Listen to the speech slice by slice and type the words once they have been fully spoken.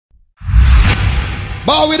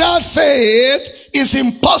But without faith, it's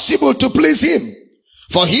impossible to please him.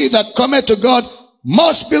 For he that cometh to God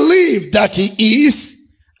must believe that he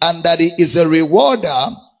is, and that he is a rewarder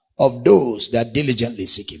of those that diligently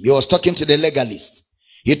seek him. He was talking to the legalist.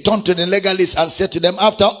 He turned to the legalist and said to them,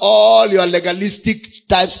 after all your legalistic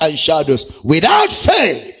types and shadows, without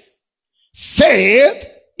faith, faith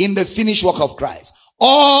in the finished work of Christ,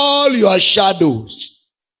 all your shadows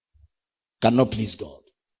cannot please God.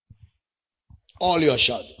 All your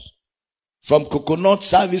shadows. From coconut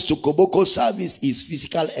service to koboko service is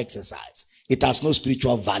physical exercise. It has no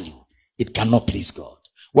spiritual value. It cannot please God.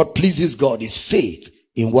 What pleases God is faith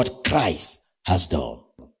in what Christ has done.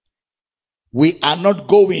 We are not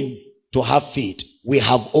going to have faith. We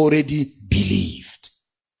have already believed.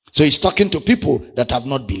 So he's talking to people that have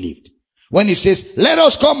not believed. When he says, let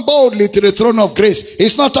us come boldly to the throne of grace,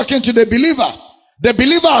 he's not talking to the believer. The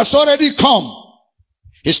believer has already come.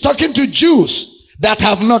 He's talking to Jews that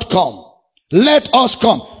have not come. Let us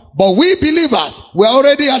come. But we believers, we're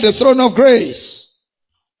already at the throne of grace.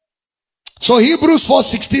 So Hebrews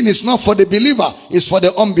 4:16 is not for the believer, it's for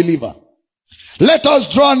the unbeliever. Let us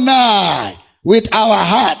draw nigh with our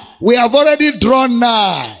hearts. We have already drawn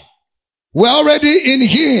nigh. We're already in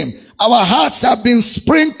him. Our hearts have been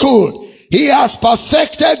sprinkled. He has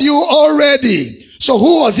perfected you already. So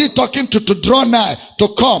who was he talking to draw nigh, to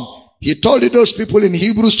come? He told those people in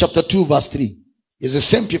Hebrews chapter 2 verse 3. It's the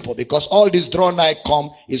same people, because all this draw nigh come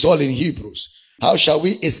is all in Hebrews. How shall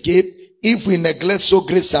we escape if we neglect so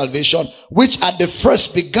great salvation, which at the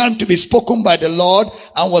first began to be spoken by the Lord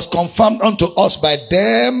and was confirmed unto us by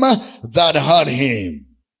them that heard him?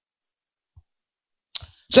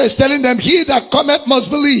 So he's telling them, he that cometh must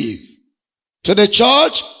believe. To the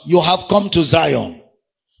church, you have come to Zion.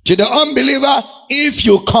 To the unbeliever, if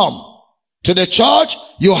you come. To the church,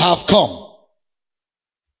 you have come.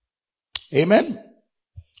 Amen.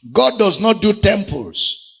 God does not do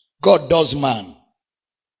temples. God does man.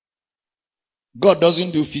 God doesn't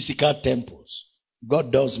do physical temples.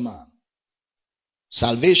 God does man.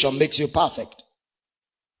 Salvation makes you perfect.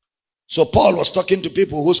 So Paul was talking to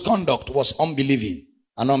people whose conduct was unbelieving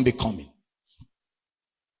and unbecoming.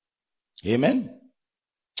 Amen.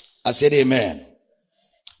 I said amen.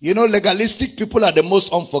 You know, legalistic people are the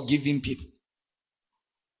most unforgiving people.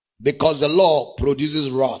 Because the law produces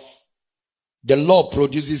wrath. The law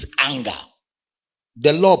produces anger.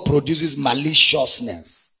 The law produces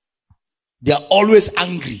maliciousness. They are always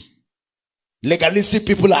angry. Legalistic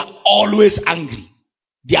people are always angry.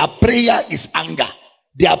 Their prayer is anger.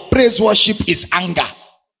 Their praise worship is anger.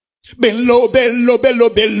 Bello, bello, bello,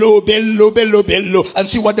 bello, bello, bello, bello. And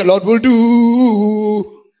see what the Lord will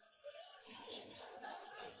do.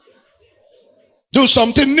 Do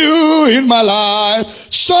something new in my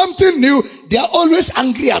life. Something new. They are always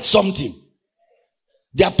angry at something.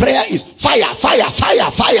 Their prayer is fire, fire,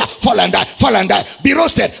 fire, fire. Fall and die, fall and die. Be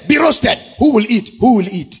roasted, be roasted. Who will eat? Who will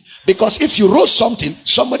eat? Because if you roast something,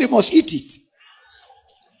 somebody must eat it.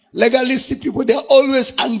 Legalistic people, they are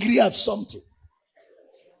always angry at something.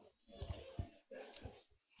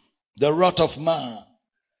 The wrath of man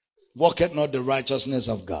worketh not the righteousness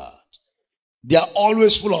of God. They are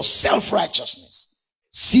always full of self-righteousness.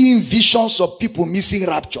 Seeing visions of people missing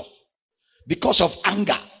rapture. Because of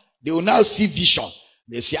anger, they will now see vision.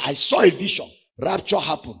 They say, I saw a vision. Rapture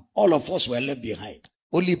happened. All of us were left behind.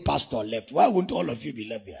 Only pastor left. Why wouldn't all of you be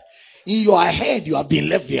left behind? In your head, you have been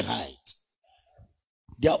left behind.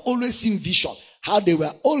 They are always seeing vision. How they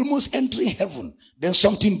were almost entering heaven. Then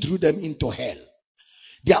something drew them into hell.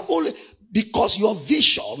 They are always, because your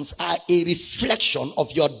visions are a reflection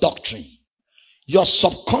of your doctrine. Your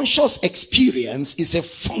subconscious experience is a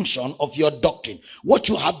function of your doctrine. What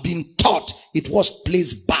you have been taught, it was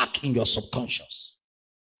placed back in your subconscious.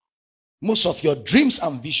 Most of your dreams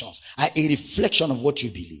and visions are a reflection of what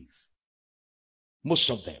you believe. Most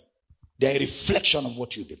of them. They are a reflection of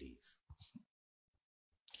what you believe.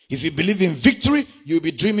 If you believe in victory, you'll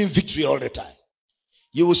be dreaming victory all the time.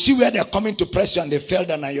 You will see where they're coming to press you and they fell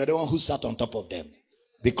down and you're the one who sat on top of them.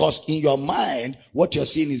 Because in your mind, what you're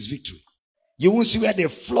seeing is victory. You won't see where they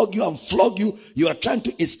flog you and flog you. You are trying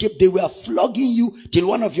to escape. They were flogging you till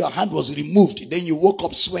one of your hand was removed. Then you woke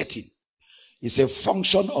up sweating. It's a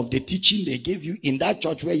function of the teaching they gave you in that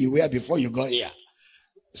church where you were before you got here.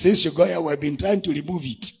 Since you got here, we've been trying to remove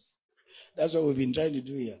it. That's what we've been trying to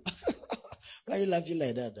do here. Why are you laughing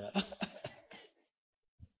like that?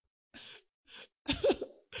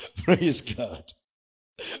 Praise God.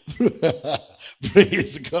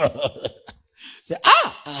 Praise God. Say,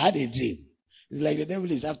 I had a dream. It's like the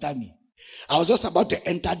devil is after me. I was just about to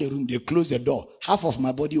enter the room. They closed the door. Half of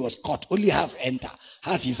my body was cut. Only half enter.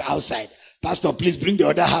 Half is outside. Pastor, please bring the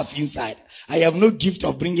other half inside. I have no gift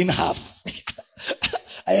of bringing half.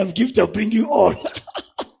 I have gift of bringing all.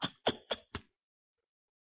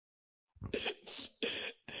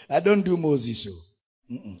 I don't do Moses. So.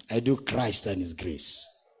 I do Christ and his grace.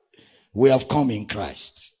 We have come in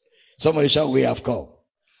Christ. Somebody shout, we have come.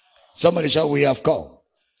 Somebody shout, we have come.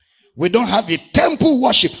 We don't have a temple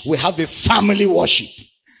worship. We have a family worship.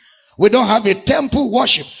 We don't have a temple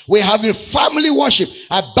worship. We have a family worship.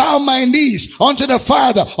 I bow my knees unto the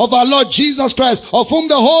Father of our Lord Jesus Christ, of whom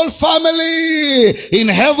the whole family in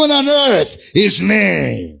heaven and earth is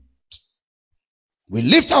named. We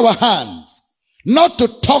lift our hands not to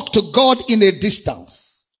talk to God in a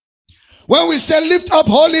distance. When we say lift up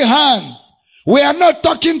holy hands, we are not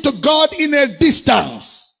talking to God in a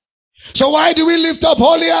distance. So why do we lift up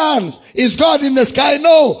holy hands? Is God in the sky?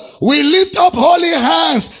 No. We lift up holy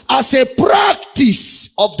hands as a practice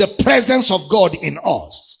of the presence of God in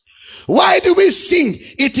us. Why do we sing?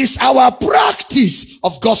 It is our practice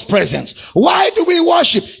of God's presence. Why do we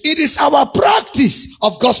worship? It is our practice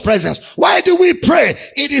of God's presence. Why do we pray?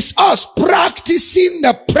 It is us practicing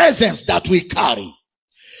the presence that we carry.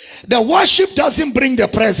 The worship doesn't bring the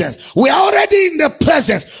presence. We are already in the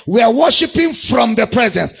presence. We are worshiping from the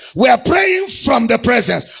presence. We are praying from the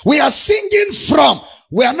presence. We are singing from.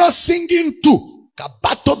 We are not singing to.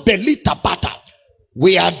 Kabato belita bata.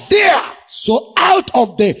 We are there. So out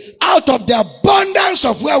of the abundance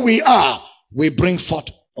of where we are, we bring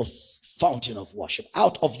forth a fountain of worship.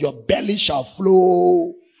 Out of your belly shall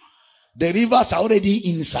flow. The rivers are already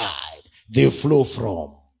inside. They flow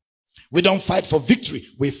from. We don't fight for victory.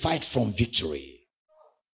 We fight from victory.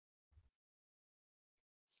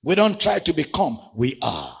 We don't try to become. We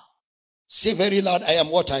are. Say very loud, I am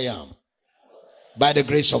what I am. By the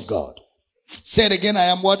grace of God. Say it again, I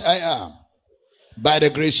am what I am. By the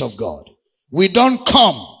grace of God. We don't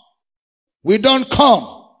come. We don't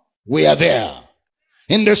come. We are there.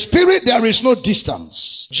 In the spirit, there is no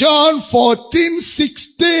distance. John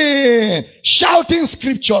 14:16. Shouting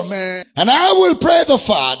scripture, man. And I will pray the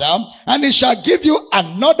Father, and he shall give you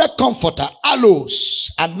another comforter,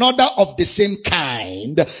 allos, another of the same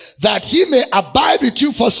kind, that he may abide with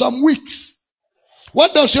you for some weeks.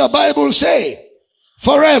 What does your Bible say?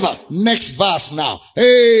 Forever. Next verse now.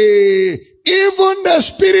 Hey, even the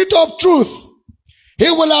Spirit of truth,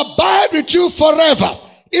 he will abide with you forever.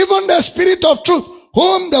 Even the Spirit of truth,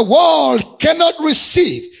 whom the world cannot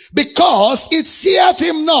receive, because it seeth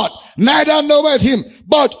him not, neither knoweth him.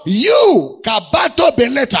 But you, kabato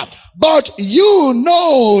beleta, but you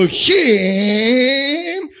know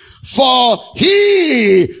him, for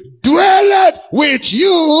he dwelleth with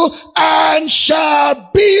you and shall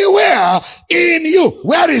be where? In you.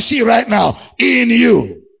 Where is he right now? In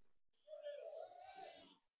you.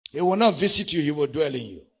 He will not visit you, he will dwell in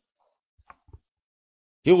you.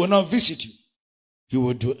 He will not visit you. He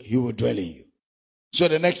will dwell in you. So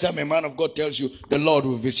the next time a man of God tells you, the Lord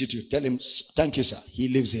will visit you, tell him, thank you, sir. He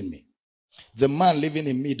lives in me. The man living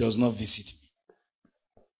in me does not visit me.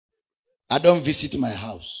 I don't visit my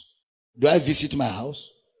house. Do I visit my house?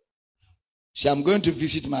 See, I'm going to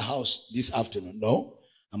visit my house this afternoon. No,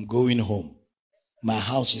 I'm going home. My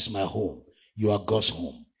house is my home. You are God's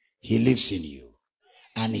home. He lives in you.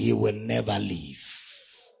 And he will never leave.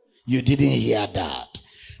 You didn't hear that.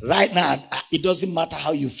 Right now, it doesn't matter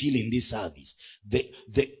how you feel in this service. The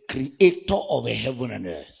creator of a heaven and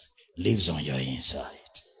earth lives on your inside.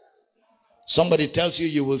 Somebody tells you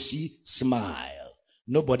you will see, smile.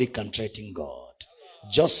 Nobody can threaten God.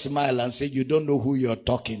 Just smile and say you don't know who you're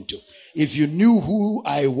talking to. If you knew who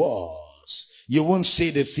I was, you won't say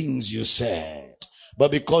the things you said. But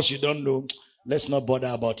because you don't know, let's not bother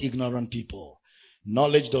about ignorant people.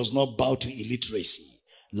 Knowledge does not bow to illiteracy.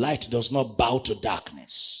 Light does not bow to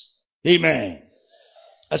darkness. Amen.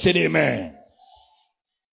 I said amen.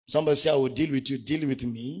 Somebody say, I will deal with you. Deal with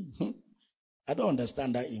me. I don't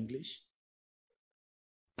understand that English.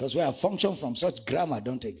 Because where I function from, such grammar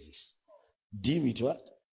don't exist. Deal with what?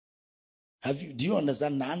 Do you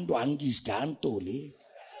understand? Nando angis kantole.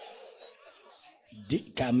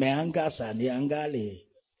 Kameanga saniangale.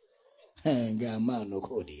 Ngamano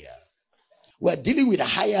kodia. We're dealing with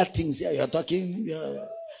higher things here. You're talking.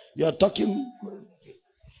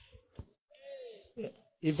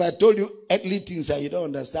 If I told you earthly things and you don't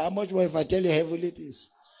understand, how much more if I tell you heavenly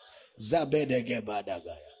things? Zabedege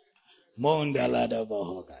badagaya. Mondalada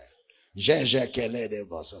bahogaya. Jeje kele de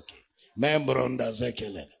basoke. Membronda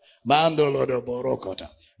zekele. Mandolo de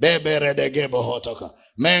borokota. Bebere de gebohotoka.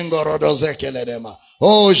 Mengoro do zekele de ma.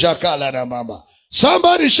 Oh, jakala de mama.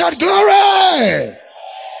 Somebody shout glory!